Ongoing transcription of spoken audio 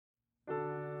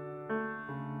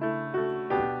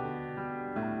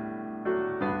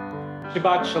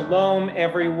Shabbat Shalom,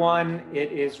 everyone.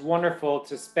 It is wonderful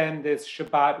to spend this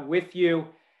Shabbat with you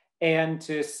and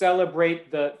to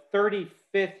celebrate the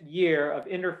 35th year of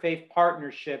interfaith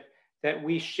partnership that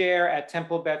we share at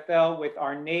Temple Bethel with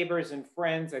our neighbors and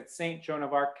friends at St. Joan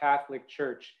of Arc Catholic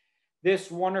Church.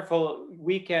 This wonderful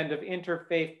weekend of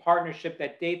interfaith partnership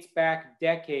that dates back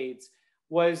decades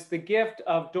was the gift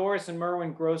of Doris and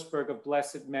Merwin Grossberg of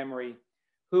blessed memory,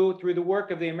 who, through the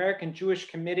work of the American Jewish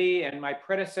Committee and my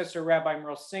predecessor, Rabbi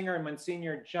Merle Singer and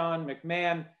Monsignor John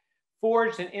McMahon,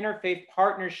 forged an interfaith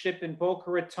partnership in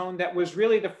Boca Raton that was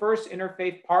really the first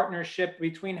interfaith partnership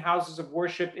between houses of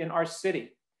worship in our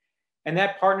city. And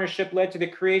that partnership led to the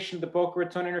creation of the Boca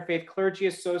Raton Interfaith Clergy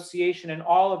Association and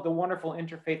all of the wonderful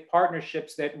interfaith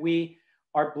partnerships that we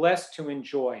are blessed to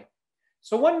enjoy.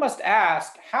 So one must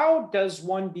ask, how does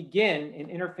one begin an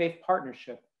interfaith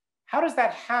partnership? How does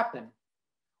that happen?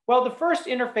 Well, the first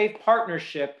interfaith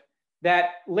partnership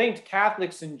that linked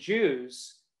Catholics and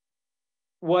Jews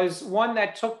was one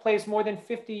that took place more than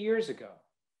 50 years ago,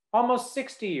 almost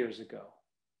 60 years ago,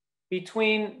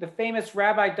 between the famous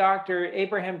Rabbi Dr.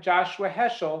 Abraham Joshua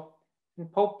Heschel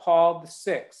and Pope Paul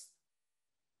VI.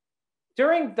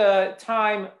 During the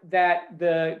time that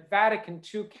the Vatican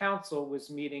II Council was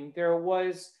meeting, there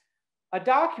was a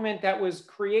document that was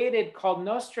created called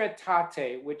Nostra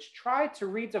Aetate, which tried to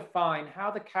redefine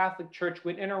how the Catholic Church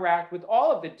would interact with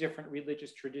all of the different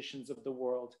religious traditions of the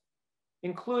world,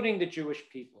 including the Jewish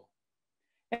people.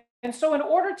 And so in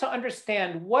order to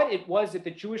understand what it was that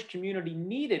the Jewish community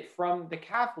needed from the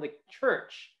Catholic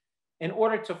Church, in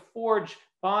order to forge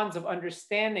bonds of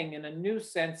understanding and a new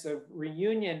sense of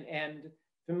reunion and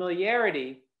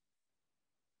familiarity,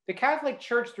 the Catholic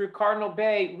Church, through Cardinal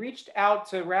Bay, reached out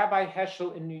to Rabbi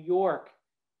Heschel in New York,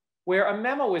 where a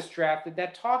memo was drafted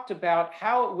that talked about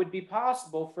how it would be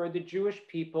possible for the Jewish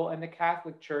people and the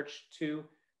Catholic Church to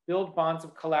build bonds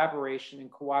of collaboration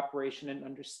and cooperation and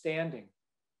understanding.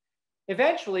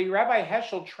 Eventually, Rabbi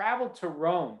Heschel traveled to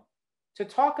Rome to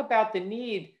talk about the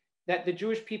need that the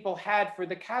Jewish people had for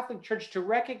the Catholic Church to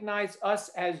recognize us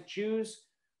as Jews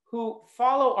who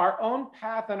follow our own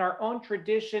path and our own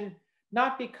tradition,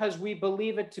 not because we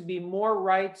believe it to be more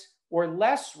right or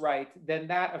less right than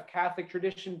that of Catholic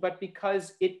tradition, but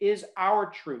because it is our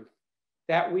truth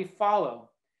that we follow.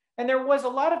 And there was a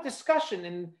lot of discussion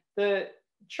in the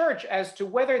church as to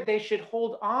whether they should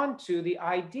hold on to the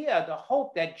idea, the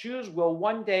hope that Jews will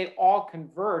one day all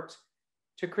convert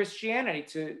to Christianity,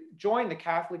 to join the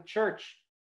Catholic Church.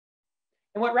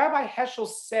 And what Rabbi Heschel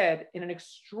said in an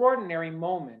extraordinary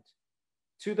moment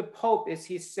to the Pope is,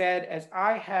 he said, as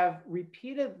I have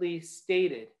repeatedly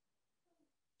stated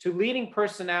to leading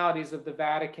personalities of the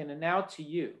Vatican and now to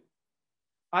you,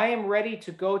 I am ready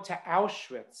to go to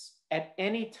Auschwitz at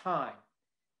any time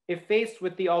if faced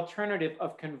with the alternative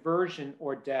of conversion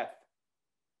or death.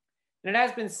 And it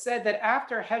has been said that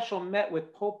after Heschel met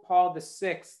with Pope Paul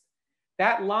VI,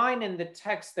 that line in the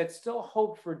text that still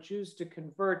hoped for Jews to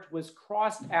convert was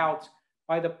crossed out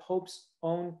by the Pope's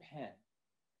own pen.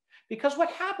 Because what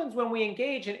happens when we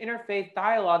engage in interfaith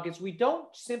dialogue is we don't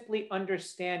simply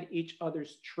understand each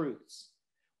other's truths.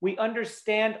 We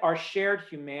understand our shared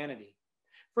humanity.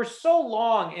 For so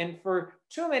long and for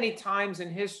too many times in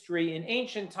history, in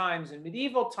ancient times, in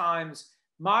medieval times,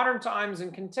 modern times,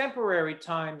 and contemporary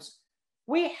times,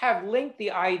 we have linked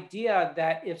the idea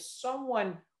that if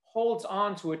someone holds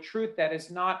on to a truth that is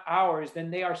not ours,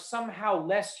 then they are somehow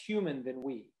less human than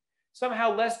we,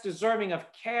 somehow less deserving of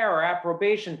care or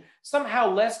approbation, somehow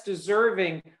less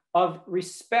deserving of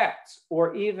respect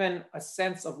or even a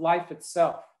sense of life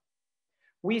itself.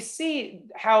 We see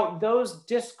how those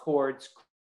discords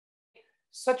create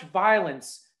such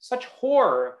violence, such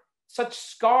horror, such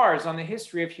scars on the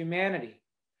history of humanity.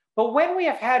 But when we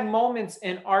have had moments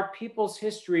in our people's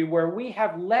history where we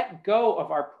have let go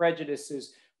of our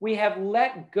prejudices, we have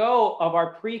let go of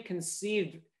our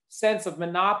preconceived sense of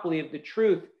monopoly of the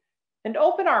truth, and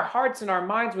open our hearts and our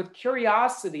minds with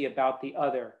curiosity about the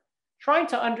other, trying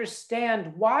to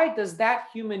understand, why does that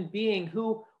human being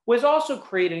who was also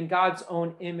created in God's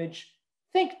own image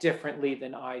think differently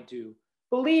than I do,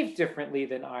 believe differently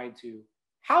than I do?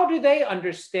 How do they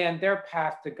understand their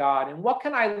path to God? And what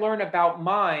can I learn about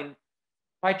mine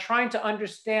by trying to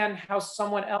understand how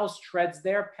someone else treads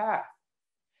their path?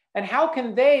 And how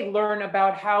can they learn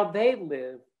about how they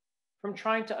live from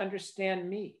trying to understand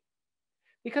me?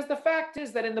 Because the fact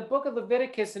is that in the book of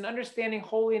Leviticus, in understanding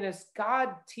holiness,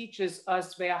 God teaches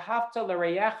us, "Ve'ahavta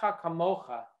l'reyecha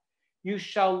kamocha," you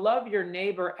shall love your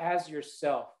neighbor as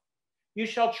yourself. You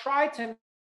shall try to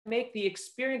make the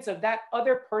experience of that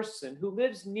other person who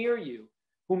lives near you,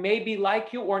 who may be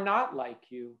like you or not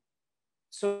like you,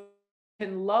 so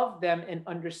can love them and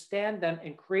understand them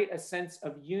and create a sense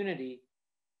of unity,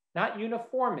 not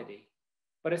uniformity,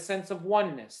 but a sense of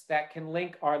oneness that can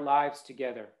link our lives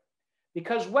together.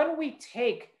 Because when we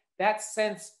take that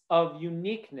sense of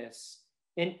uniqueness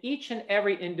in each and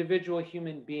every individual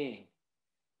human being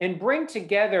and bring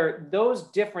together those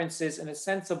differences in a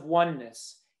sense of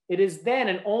oneness, it is then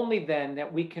and only then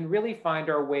that we can really find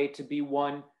our way to be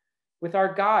one with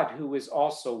our God, who is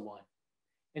also one.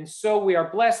 And so we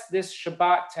are blessed this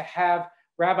Shabbat to have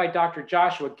Rabbi Dr.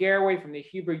 Joshua Garraway from the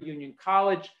Hebrew Union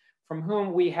College, from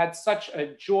whom we had such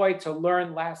a joy to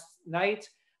learn last night,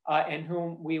 and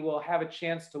whom we will have a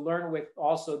chance to learn with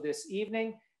also this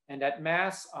evening and at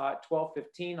Mass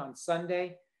 12:15 on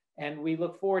Sunday. And we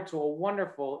look forward to a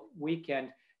wonderful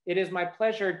weekend. It is my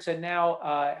pleasure to now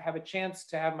have a chance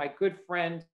to have my good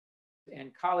friend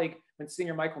and colleague,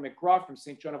 Monsignor Michael McGraw from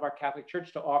St. Joan of Arc Catholic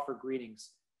Church, to offer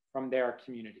greetings from their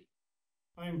community.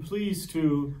 I'm pleased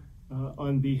to,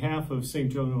 on behalf of St.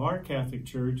 Joan of Arc Catholic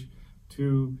Church,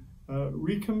 to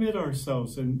recommit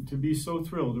ourselves and to be so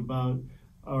thrilled about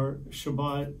our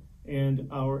Shabbat and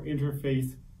our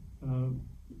interfaith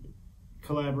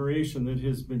collaboration that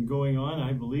has been going on,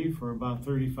 I believe, for about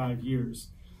 35 years.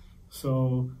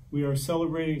 So we are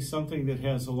celebrating something that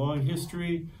has a long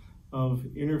history of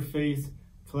interfaith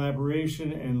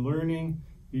collaboration and learning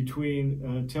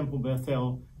between Temple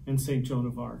Bethel and St. Joan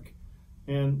of Arc.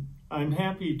 And I'm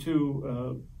happy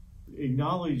to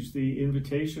acknowledge the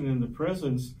invitation and the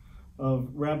presence of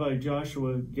Rabbi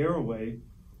Joshua Garraway,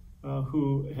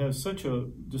 who has such a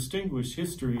distinguished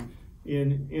history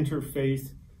in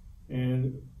interfaith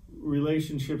and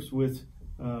relationships with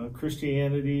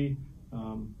Christianity.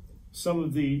 Some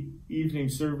of the evening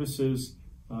services,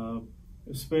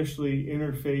 especially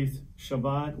interfaith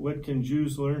Shabbat, what can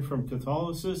Jews learn from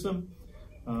Catholicism?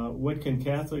 What can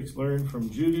Catholics learn from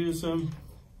Judaism?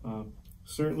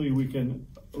 Certainly we can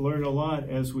learn a lot,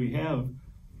 as we have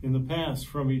in the past,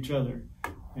 from each other,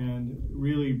 and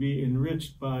really be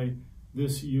enriched by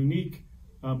this unique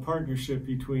partnership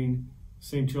between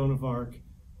St. Joan of Arc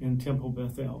and Temple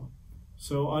Bethel.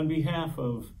 So on behalf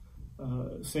of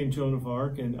St. Joan of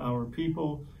Arc and our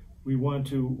people, we want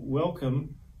to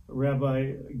welcome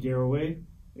Rabbi Garraway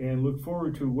and look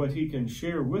forward to what he can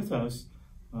share with us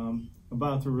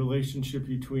about the relationship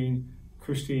between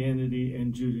Christianity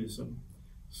and Judaism.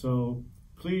 So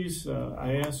please,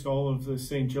 I ask all of the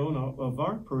St. Joan of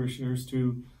Arc parishioners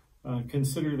to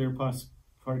consider their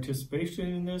participation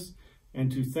in this,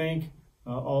 and to thank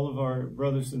all of our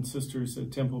brothers and sisters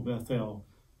at Temple Bethel.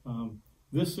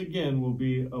 This again will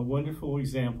be a wonderful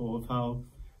example of how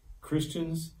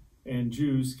Christians and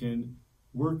Jews can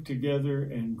work together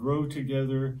and grow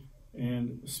together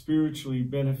and spiritually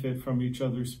benefit from each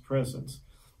other's presence.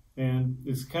 And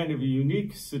it's kind of a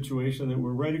unique situation that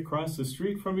we're right across the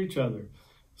street from each other.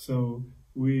 So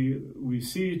we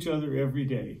see each other every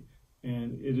day,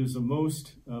 and it is a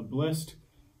most blessed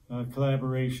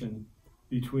collaboration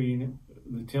between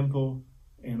the temple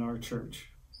and our church.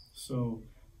 So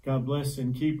God bless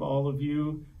and keep all of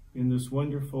you in this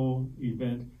wonderful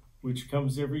event, which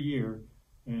comes every year.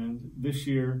 And this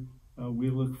year, we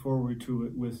look forward to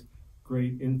it with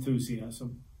great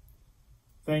enthusiasm.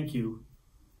 Thank you.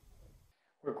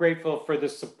 We're grateful for the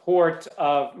support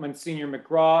of Monsignor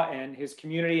McGraw and his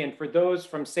community, and for those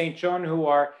from St. Joan who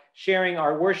are sharing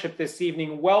our worship this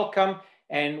evening, welcome.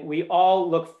 And we all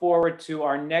look forward to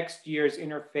our next year's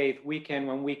Interfaith Weekend,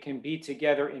 when we can be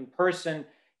together in person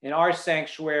in our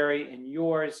sanctuary, in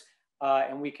yours,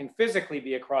 and we can physically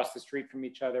be across the street from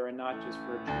each other and not just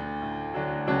virtually.